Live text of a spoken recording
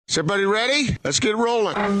Is everybody ready? Let's get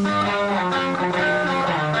rolling.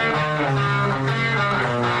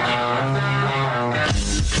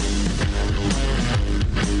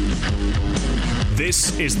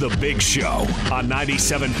 This is The Big Show on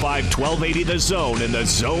 97.5, 1280 The Zone and The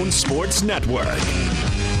Zone Sports Network.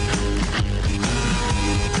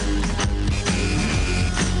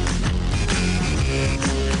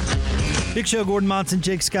 Big Show, Gordon Monson,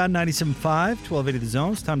 Jake Scott, 97.5, 1280 The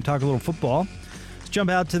Zone. It's time to talk a little football. Let's jump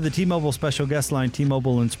out to the T-Mobile special guest line.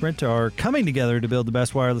 T-Mobile and Sprint are coming together to build the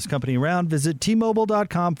best wireless company around. Visit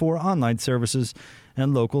T-Mobile.com for online services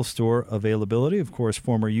and local store availability. Of course,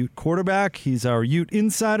 former Ute quarterback. He's our Ute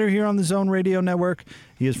insider here on the Zone Radio Network.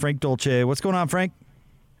 He is Frank Dolce. What's going on, Frank?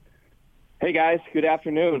 Hey, guys. Good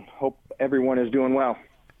afternoon. Hope everyone is doing well.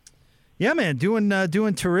 Yeah, man,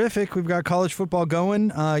 doing terrific. We've got college football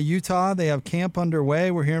going. Utah, they have camp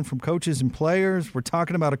underway. We're hearing from coaches and players. We're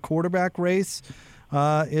talking about a quarterback race.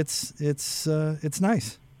 It's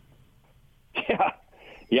nice.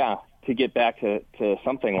 Yeah. To get back to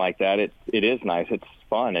something like that, it is nice. It's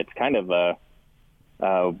fun. It's kind of a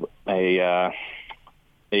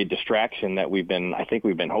distraction that we've been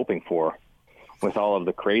hoping for with all of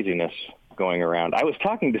the craziness going around. I was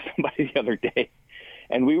talking to somebody the other day,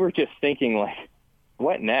 and we were just thinking, like,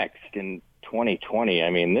 what next in 2020? I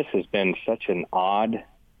mean, this has been such an odd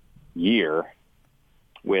year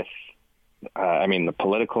with, the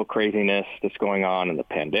political craziness that's going on and the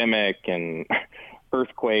pandemic and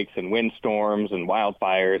earthquakes and windstorms and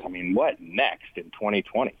wildfires. I mean, what next in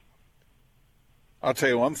 2020? I'll tell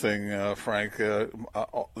you one thing, Frank.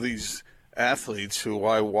 These athletes who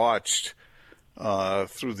I watched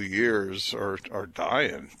through the years are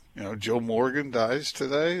dying. You know, Joe Morgan dies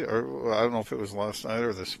today, or I don't know if it was last night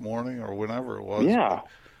or this morning or whenever it was. Yeah.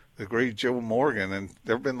 The great Joe Morgan, and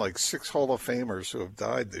there have been like 6 Hall of Famers who have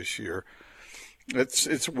died this year.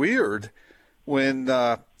 It's weird when,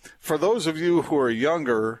 for those of you who are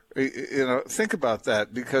younger, think about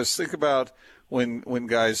that, because think about when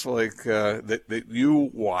guys like that you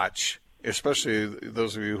watch, especially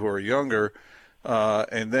those of you who are younger.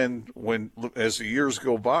 And then as the years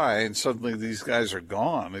go by and suddenly these guys are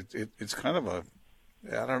gone, it's kind of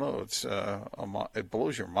I don't know, it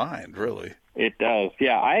blows your mind, really. It does.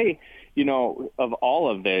 Yeah. Of all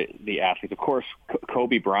of the athletes, of course,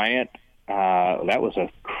 Kobe Bryant, that was a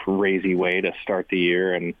crazy way to start the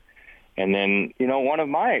year. And then, one of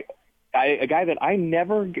a guy that I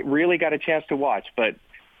never really got a chance to watch, but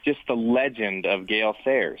just the legend of Gale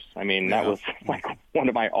Sayers. I mean, that was like one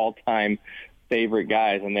of my all-time favorite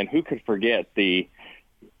guys. And then who could forget the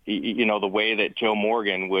way that Joe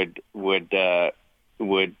Morgan would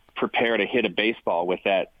prepare to hit a baseball with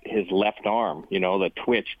his left arm, the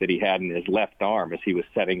twitch that he had in his left arm as he was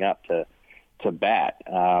setting up to bat.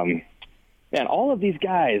 And all of these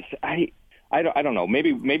guys, I don't know,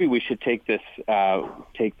 maybe we should take this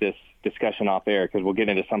discussion off air because we'll get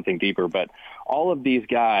into something deeper, but all of these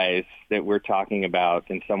guys that we're talking about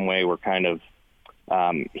in some way were kind of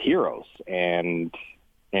heroes, and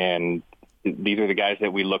these are the guys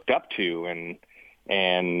that we looked up to,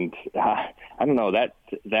 and I don't know,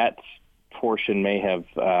 that portion may have,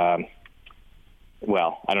 I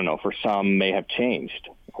don't know, for some may have changed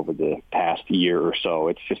over the past year or so.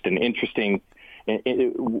 It's just an interesting,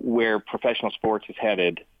 where professional sports is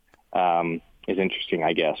headed, is interesting,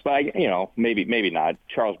 I guess. But maybe not.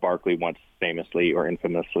 Charles Barkley once famously or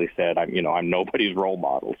infamously said, I'm nobody's role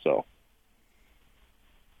model, so.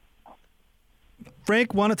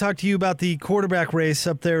 Frank, want to talk to you about the quarterback race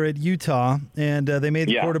up there at Utah, and they made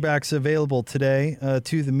the quarterbacks available today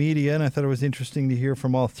to the media, and I thought it was interesting to hear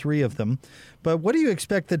from all 3 of them. But what do you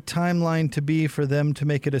expect the timeline to be for them to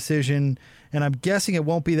make a decision? And I'm guessing it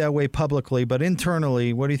won't be that way publicly, but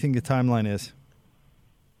internally, what do you think the timeline is?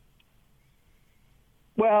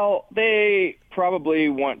 Well, they probably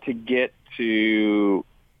want to get to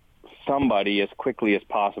somebody as quickly as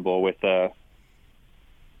possible with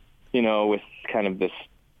with kind of this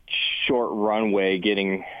short runway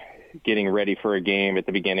getting ready for a game at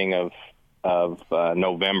the beginning of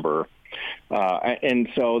November. And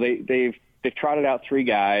so they've trotted out 3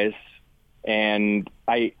 guys, and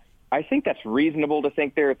I think that's reasonable to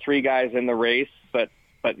think there are 3 guys in the race, but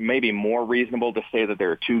maybe more reasonable to say that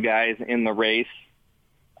there are 2 guys in the race.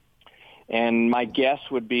 And my guess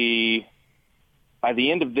would be by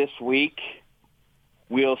the end of this week,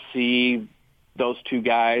 we'll see those 2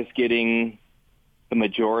 guys getting the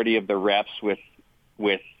majority of the reps with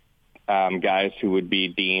guys who would be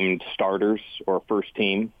deemed starters or first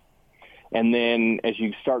team. And then as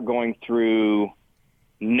you start going through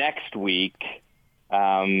next week,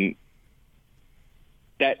 that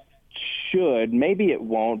should, maybe it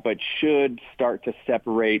won't, but should start to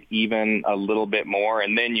separate even a little bit more,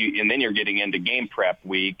 and then you're getting into game prep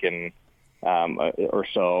week and or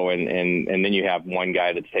so, and then you have one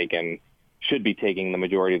guy that's should be taking the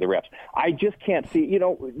majority of the reps. I just can't see,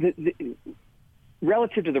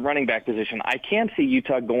 relative to the running back position, I can't see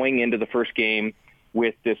Utah going into the first game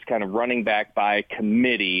with this kind of running back by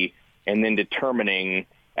committee and then determining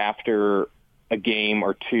after a game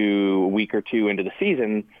or two, a week or two into the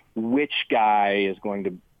season, which guy is going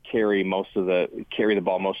to carry the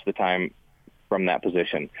ball most of the time from that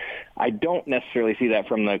position. I don't necessarily see that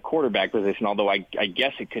from the quarterback position, although I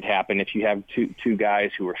guess it could happen if you have two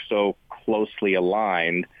guys who are so closely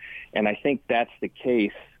aligned. And I think that's the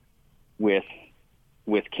case with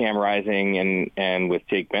Cam Rising and with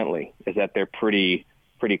Jake Bentley, is that they're pretty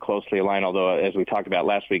closely aligned, although, as we talked about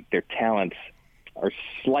last week, their talents are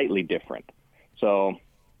slightly different. So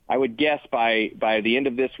I would guess by the end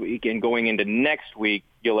of this week and going into next week,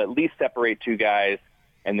 you'll at least separate two guys,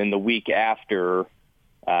 and then the week after,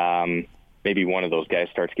 maybe one of those guys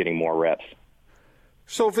starts getting more reps.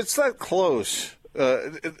 So if it's that close,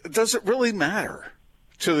 does it really matter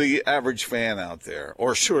to the average fan out there,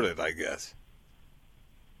 or should it, I guess?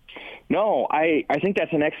 No, I think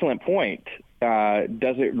that's an excellent point.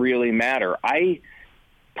 Does it really matter? I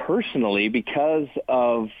personally, because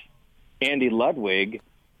of Andy Ludwig,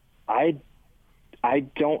 I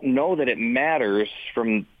don't know that it matters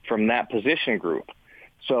from that position group.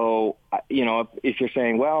 So, if you're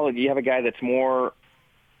saying, well, you have a guy that's more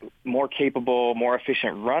capable, more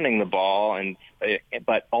efficient running the ball,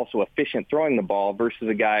 but also efficient throwing the ball, versus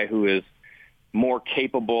a guy who is more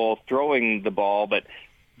capable throwing the ball, but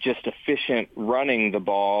just efficient running the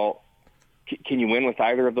ball, can you win with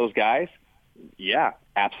either of those guys? Yeah,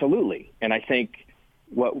 absolutely. And I think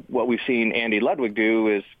what we've seen Andy Ludwig do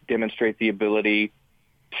is demonstrate the ability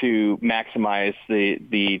to maximize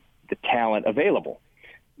the talent available.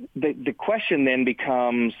 The question then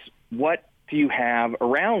becomes, what do you have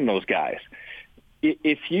around those guys?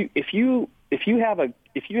 If you have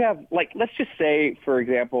like, let's just say, for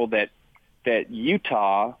example, that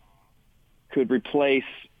Utah could replace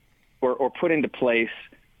or put into place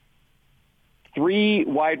 3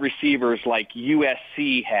 wide receivers like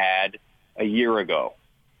USC had a year ago.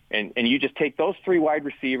 And you just take those 3 wide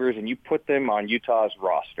receivers and you put them on Utah's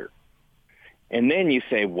roster. And then you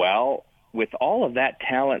say, well, with all of that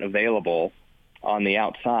talent available on the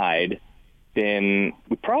outside, then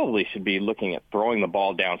we probably should be looking at throwing the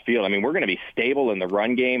ball downfield. I mean, we're going to be stable in the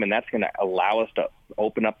run game, and that's going to allow us to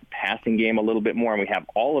open up the passing game a little bit more. And we have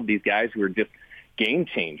all of these guys who are just game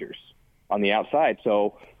changers on the outside.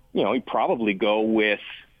 So, you probably go with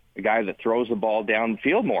a guy that throws the ball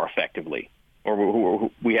downfield more effectively, or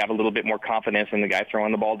we have a little bit more confidence in the guy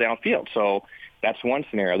throwing the ball downfield. So that's one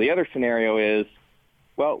scenario. The other scenario is,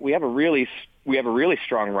 well, we have a really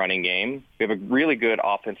strong running game. We have a really good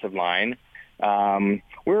offensive line.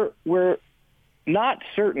 We're not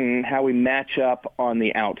certain how we match up on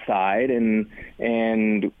the outside, and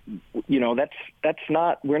that's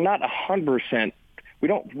not, we're not 100%. We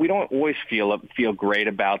don't always feel great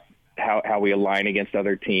about how we align against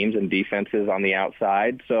other teams and defenses on the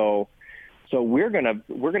outside. So we're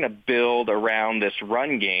gonna build around this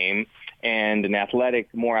run game and an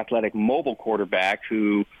more athletic mobile quarterback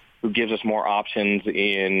who gives us more options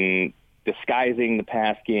in disguising the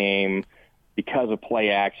pass game because of play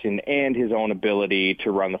action and his own ability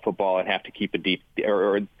to run the football and have to keep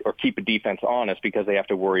keep a defense honest because they have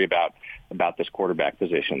to worry about this quarterback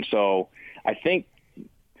position. So I think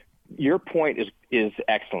your point is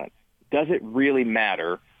excellent. Does it really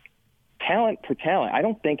matter? Talent for talent, I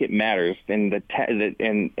don't think it matters, and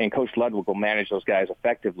Coach Ludwig will manage those guys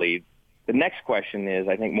effectively. The next question is,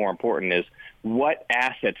 I think more important, is what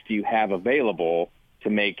assets do you have available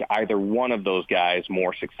to make either one of those guys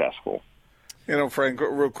more successful? Frank,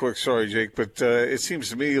 real quick, sorry, Jake, but it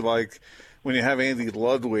seems to me like when you have Andy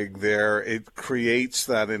Ludwig there, it creates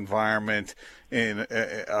that environment in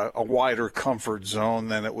a wider comfort zone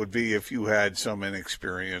than it would be if you had some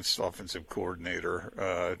inexperienced offensive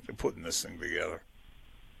coordinator putting this thing together.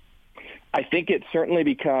 I think it certainly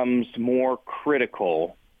becomes more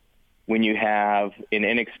critical when you have an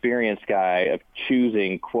inexperienced guy of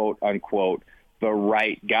choosing, quote unquote, the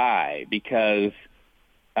right guy, because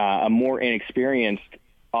a more inexperienced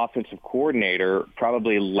offensive coordinator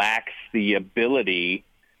probably lacks the ability,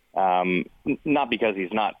 not because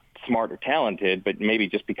he's not smart or talented, but maybe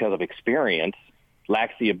just because of experience,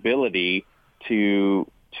 lacks the ability to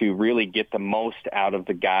really get the most out of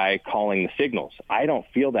the guy calling the signals. I don't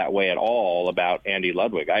feel that way at all about Andy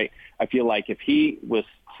Ludwig. I feel like if he was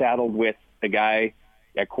saddled with a guy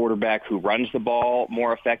at quarterback who runs the ball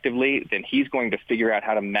more effectively, then he's going to figure out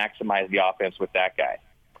how to maximize the offense with that guy.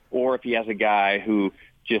 Or if he has a guy who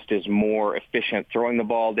just is more efficient throwing the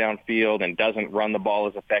ball downfield and doesn't run the ball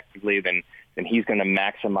as effectively, then he's going to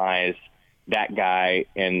maximize that guy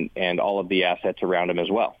and all of the assets around him as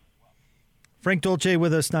well. Frank Dolce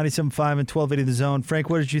with us, 97.5 and 1280 The Zone. Frank,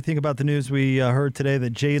 what did you think about the news we heard today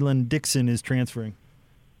that Jalen Dixon is transferring?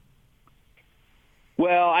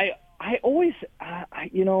 Well, I always, I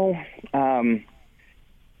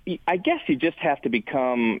guess you just have to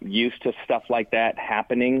become used to stuff like that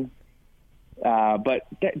happening. But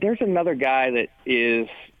there's another guy that is,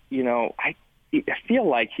 I feel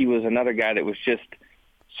like he was another guy that was just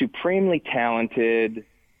supremely talented,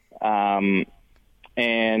 and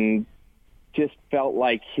just felt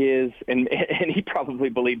like and he probably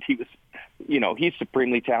believed he was, he's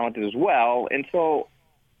supremely talented as well. And so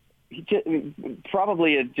he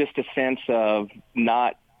probably just a sense of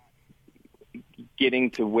not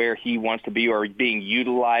getting to where he wants to be or being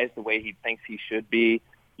utilized the way he thinks he should be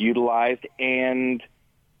utilized. And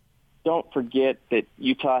don't forget that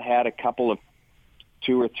Utah had a couple of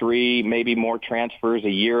 2 or 3, maybe more transfers a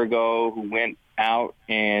year ago who went out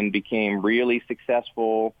and became really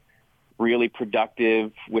successful, really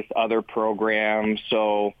productive with other programs.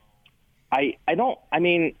 So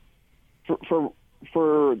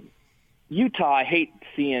for Utah, I hate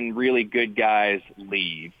seeing really good guys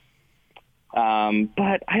leave.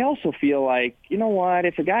 But I also feel like, you know what,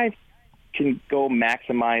 if a guy can go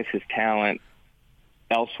maximize his talent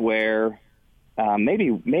elsewhere,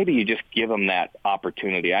 maybe you just give him that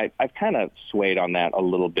opportunity. I've kind of swayed on that a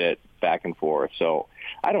little bit back and forth. So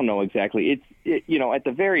I don't know exactly. At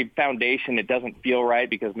the very foundation, it doesn't feel right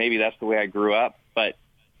because maybe that's the way I grew up. But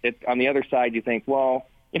on the other side, you think, well,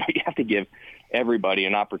 you have to give everybody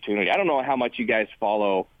an opportunity. I don't know how much you guys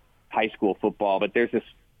follow high school football, but there's this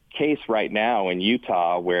case right now in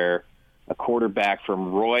Utah where a quarterback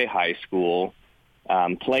from Roy High School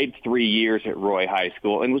played 3 years at Roy High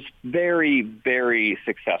School and was very, very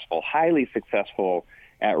successful, highly successful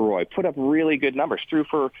at Roy. Put up really good numbers, threw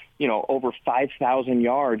for, over 5,000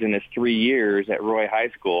 yards in his 3 years at Roy High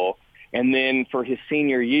School. And then for his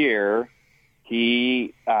senior year,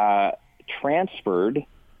 he transferred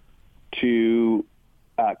to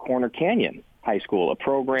Corner Canyon High School, a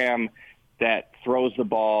program that throws the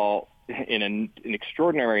ball in an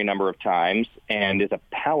extraordinary number of times and is a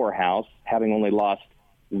powerhouse, having only lost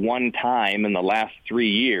one time in the last 3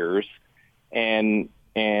 years. And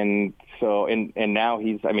now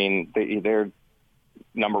they're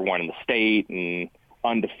number one in the state and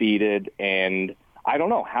undefeated. And I don't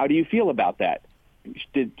know. How do you feel about that?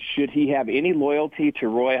 Should he have any loyalty to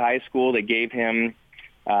Roy High School that gave him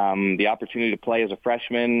the opportunity to play as a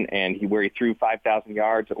freshman and where he threw 5,000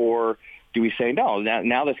 yards, or do we say no?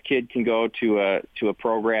 Now this kid can go to a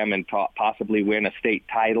program and possibly win a state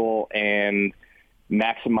title and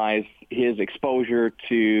maximize his exposure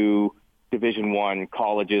to Division I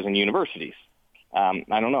colleges and universities. I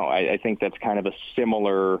don't know. I think that's kind of a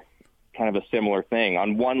similar thing.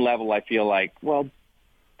 On one level, I feel like, well,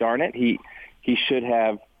 darn it, he should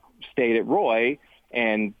have stayed at Roy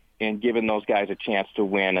and given those guys a chance to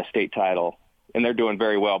win a state title. And they're doing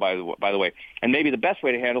very well, by the way. And maybe the best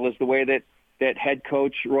way to handle is the way that head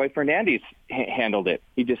coach Roy Fernandez handled it.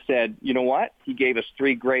 He just said, you know what? He gave us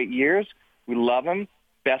 3 great years. We love him.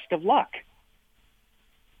 Best of luck.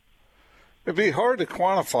 It'd be hard to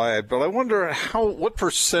quantify it, but I wonder what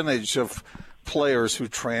percentage of players who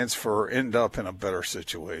transfer end up in a better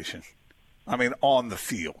situation. I mean, on the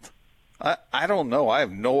field. I don't know. I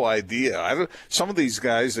have no idea. Some of these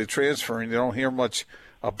guys, they transfer and you don't hear much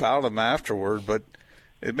about them afterward, but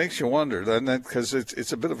it makes you wonder, doesn't it? Because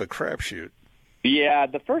it's a bit of a crapshoot. Yeah,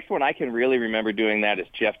 the first one I can really remember doing that is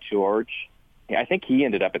Jeff George. I think he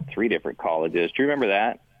ended up at 3 different colleges. Do you remember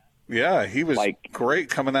that? Yeah, he was great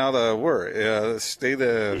coming out of where? State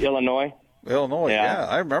of Illinois. Yeah,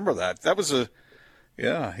 I remember that. That was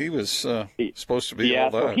he was supposed to be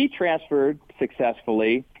all that. So he transferred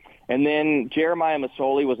successfully. And then Jeremiah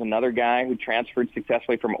Masoli was another guy who transferred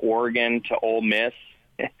successfully from Oregon to Ole Miss,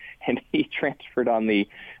 and he transferred on the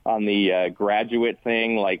graduate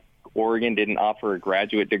thing. Like Oregon didn't offer a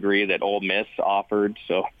graduate degree that Ole Miss offered,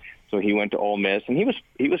 so he went to Ole Miss, and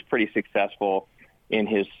he was pretty successful in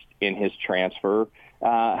his transfer.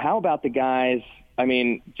 How about the guys? I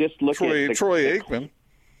mean, just look at Troy Aikman.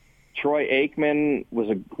 Troy Aikman was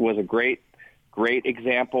a great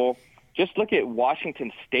example. Just look at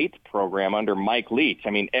Washington State's program under Mike Leach. I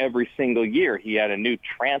mean, every single year he had a new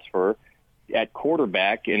transfer at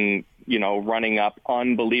quarterback and, running up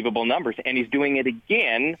unbelievable numbers. And he's doing it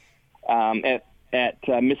again at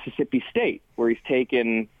Mississippi State, where he's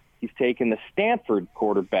taken the Stanford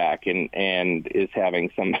quarterback and is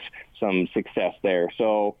having some success there.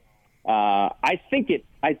 So I think it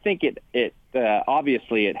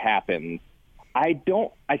obviously it happens. I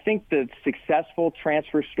think the successful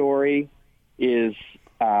transfer story is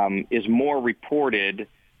more reported,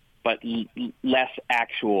 but less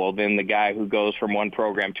actual than the guy who goes from one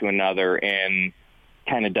program to another and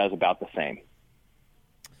kind of does about the same.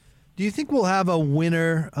 Do you think we'll have a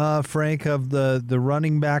winner, Frank, of the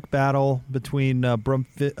running back battle between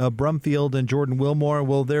Brumfield and Jordan Wilmore?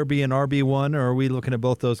 Will there be an RB1, or are we looking at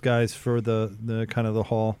both those guys for the kind of the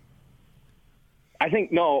haul? I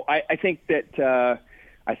think no. I think that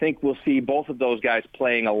I think we'll see both of those guys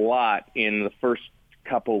playing a lot in the first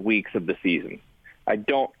couple weeks of the season. I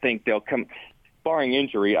don't think they'll come, barring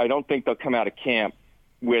injury, I don't think they'll come out of camp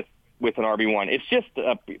with an RB1. It's just,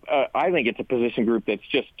 I think it's a position group that's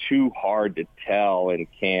just too hard to tell in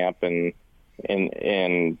camp, and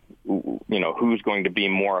you know who's going to be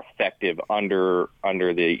more effective under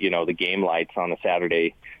the the game lights on a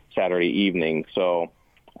Saturday evening. So,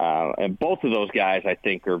 and both of those guys I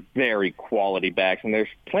think are very quality backs, and there's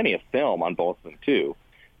plenty of film on both of them too.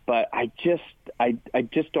 But I just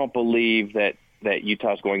don't believe that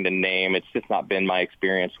Utah's going to name. It's just not been my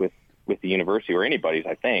experience with the university or anybody's,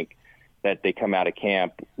 I think, that they come out of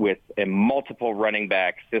camp with a multiple running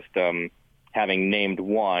back system, having named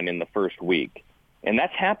one in the first week. And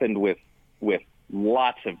that's happened with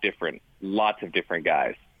lots of different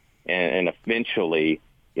guys. And eventually,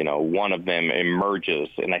 one of them emerges.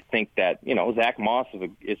 And I think that, Zach Moss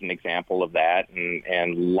is an example of that,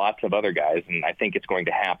 and lots of other guys. And I think it's going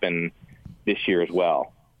to happen this year as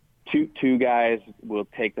well. Two guys will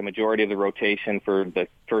take the majority of the rotation for the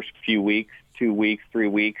first few weeks, 2 weeks, 3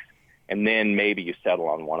 weeks, and then maybe you settle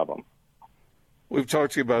on one of them. We've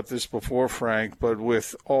talked to you about this before, Frank, but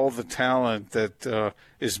with all the talent that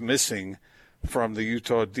is missing from the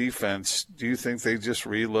Utah defense, do you think they just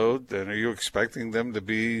reload? And are you expecting them to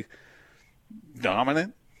be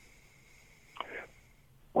dominant?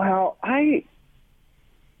 Well,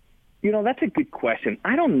 that's a good question.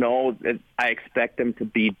 I don't know that I expect them to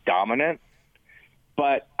be dominant,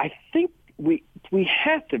 but I think we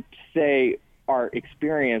have to say our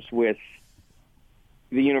experience with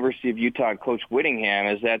the University of Utah and Coach Whittingham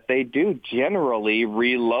is that they do generally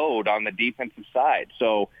reload on the defensive side.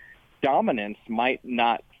 So dominance might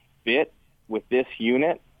not fit with this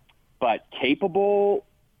unit, but capable,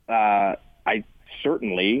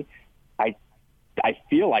 I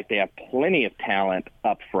feel like they have plenty of talent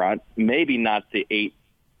up front, maybe not the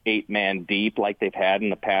eight-man deep like they've had in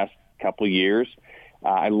the past couple of years.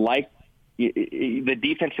 I like the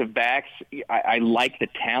defensive backs. I like the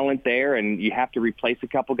talent there, and you have to replace a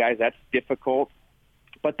couple guys. That's difficult.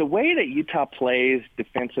 But the way that Utah plays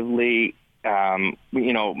defensively,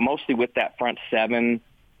 mostly with that front seven,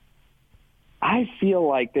 I feel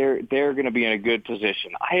like they're going to be in a good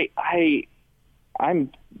position.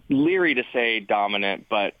 I'm leery to say dominant,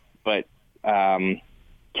 but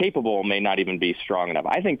capable may not even be strong enough.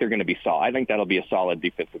 I think they're going to be solid. I think that'll be a solid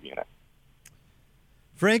defensive unit.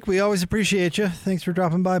 Frank, we always appreciate you. Thanks for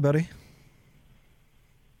dropping by, buddy.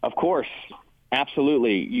 Of course.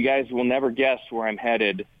 Absolutely. You guys will never guess where I'm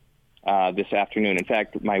headed this afternoon. In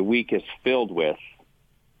fact, my week is filled with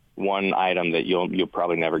one item that you'll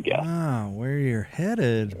probably never guess. Ah, where you're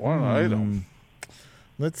headed. One item.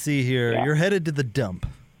 Let's see here. Yeah. You're headed to the dump.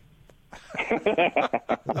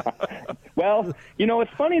 Well,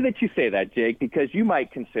 it's funny that you say that, Jake, because you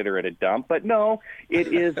might consider it a dump, but no, it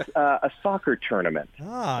is a soccer tournament.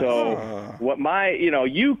 What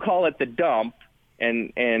you call it the dump,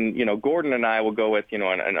 and Gordon and I will go with,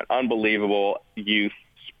 an unbelievable youth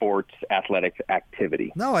sports athletic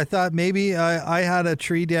activity. No, I thought maybe I had a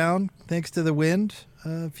tree down thanks to the wind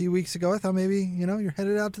a few weeks ago. I thought maybe, you're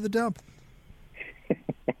headed out to the dump.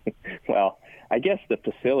 Well, I guess the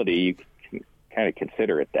facility, you can kind of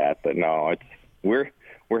consider it that, but no, we're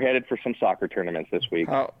headed for some soccer tournaments this week.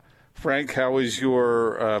 Frank, how was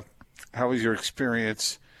your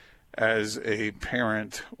experience as a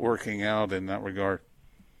parent working out in that regard?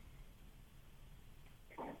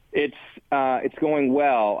 It's going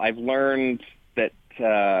well. I've learned that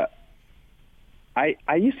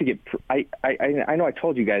I used to get I know I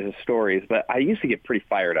told you guys the stories, but I used to get pretty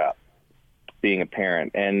fired up being a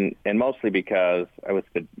parent, and mostly because I was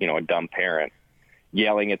a dumb parent,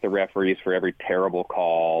 yelling at the referees for every terrible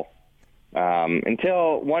call,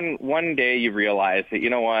 until one day you realize that,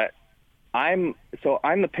 you know what, I'm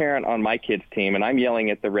the parent on my kid's team, and I'm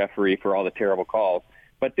yelling at the referee for all the terrible calls,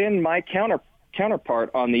 but then my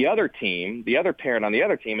counterpart on the other team, the other parent on the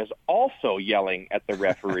other team, is also yelling at the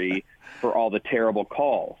referee for all the terrible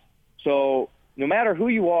calls. So no matter who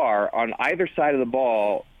you are on either side of the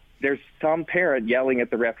ball, there's some parent yelling at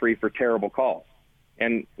the referee for terrible calls.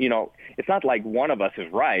 And, it's not like one of us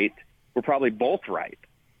is right. We're probably both right.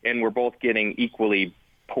 And we're both getting equally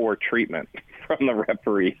poor treatment from the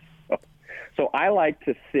referee. So I like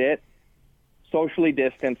to sit, socially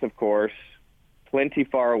distanced, of course, plenty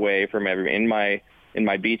far away from everyone, in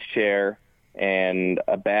my beach chair and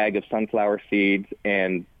a bag of sunflower seeds,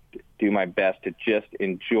 and do my best to just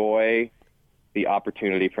enjoy the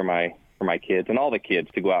opportunity for my kids and all the kids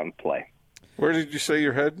to go out and play. Where did you say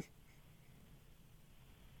you're headed?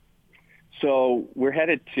 So we're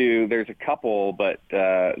headed to, there's a couple, but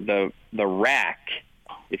the Rack,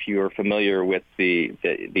 if you are familiar with the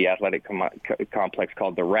athletic complex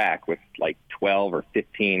called the Rack, with like 12 or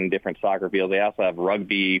 15 different soccer fields. They also have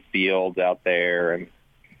rugby fields out there,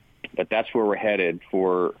 but that's where we're headed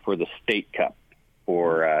for the State Cup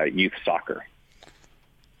for youth soccer.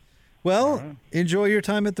 Well, enjoy your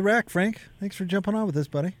time at the Rack, Frank. Thanks for jumping on with us,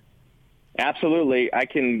 buddy. Absolutely. I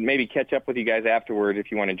can maybe catch up with you guys afterward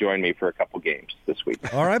if you want to join me for a couple games this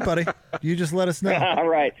week. All right, buddy. You just let us know. All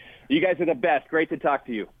right. You guys are the best. Great to talk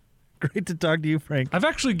to you. Great to talk to you, Frank. I've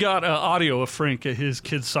actually got audio of Frank at his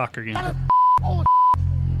kid's soccer game.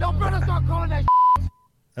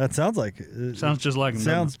 That sounds like sounds just like him.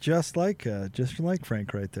 Sounds just like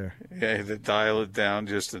Frank right there. Yeah, to dial it down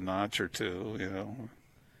just a notch or two,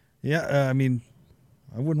 Yeah, I mean,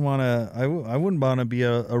 I wouldn't want to. I wouldn't want to be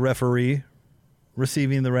a referee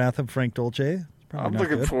receiving the wrath of Frank Dolce. I'm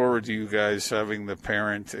looking forward to you guys having the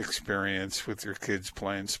parent experience with your kids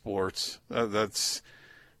playing sports. That's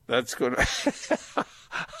going to.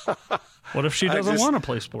 What if she doesn't want to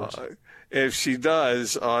play sports? If she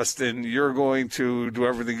does, Austin, you're going to do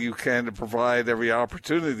everything you can to provide every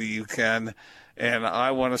opportunity you can, and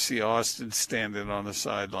I want to see Austin standing on the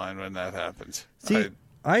sideline when that happens. See,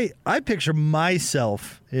 I picture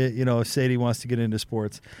myself, if Sadie wants to get into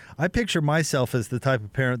sports, I picture myself as the type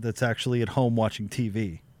of parent that's actually at home watching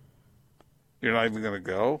TV. You're not even going to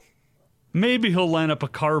go? Maybe he'll line up a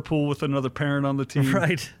carpool with another parent on the team.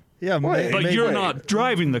 Right. Yeah, but you're not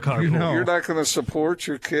driving the carpool. You're not going to support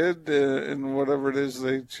your kid in whatever it is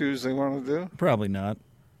they choose they want to do? Probably not.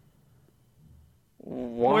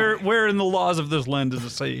 Why? Where in the laws of this land does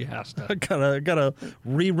it say he has to? I gotta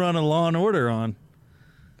rerun a Law and Order on.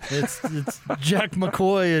 It's Jack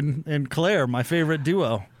McCoy and Claire, my favorite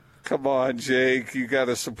duo. Come on, Jake. You got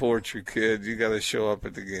to support your kid. You got to show up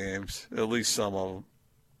at the games, at least some of them.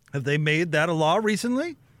 Have they made that a law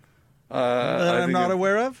recently that I'm not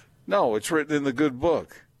aware of? No, it's written in the good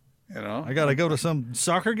book. I got to go to some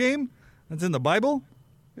soccer game that's in the Bible?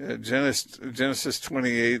 Yeah, Genesis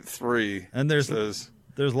 28:3. And there's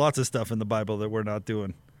lots of stuff in the Bible that we're not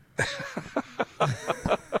doing.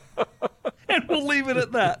 And we'll leave it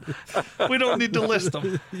at that. We don't need to list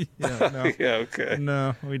them. Yeah, okay.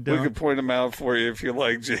 No, we don't. We can point them out for you if you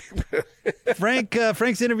like, Jake.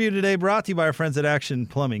 Frank's interview today brought to you by our friends at Action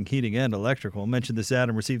Plumbing, Heating, and Electrical. Mention this ad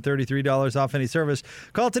and receive $33 off any service.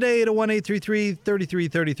 Call today,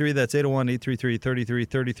 801-833-3333. That's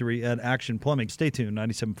 801-833-3333 at Action Plumbing. Stay tuned,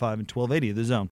 97.5 and 1280 The Zone.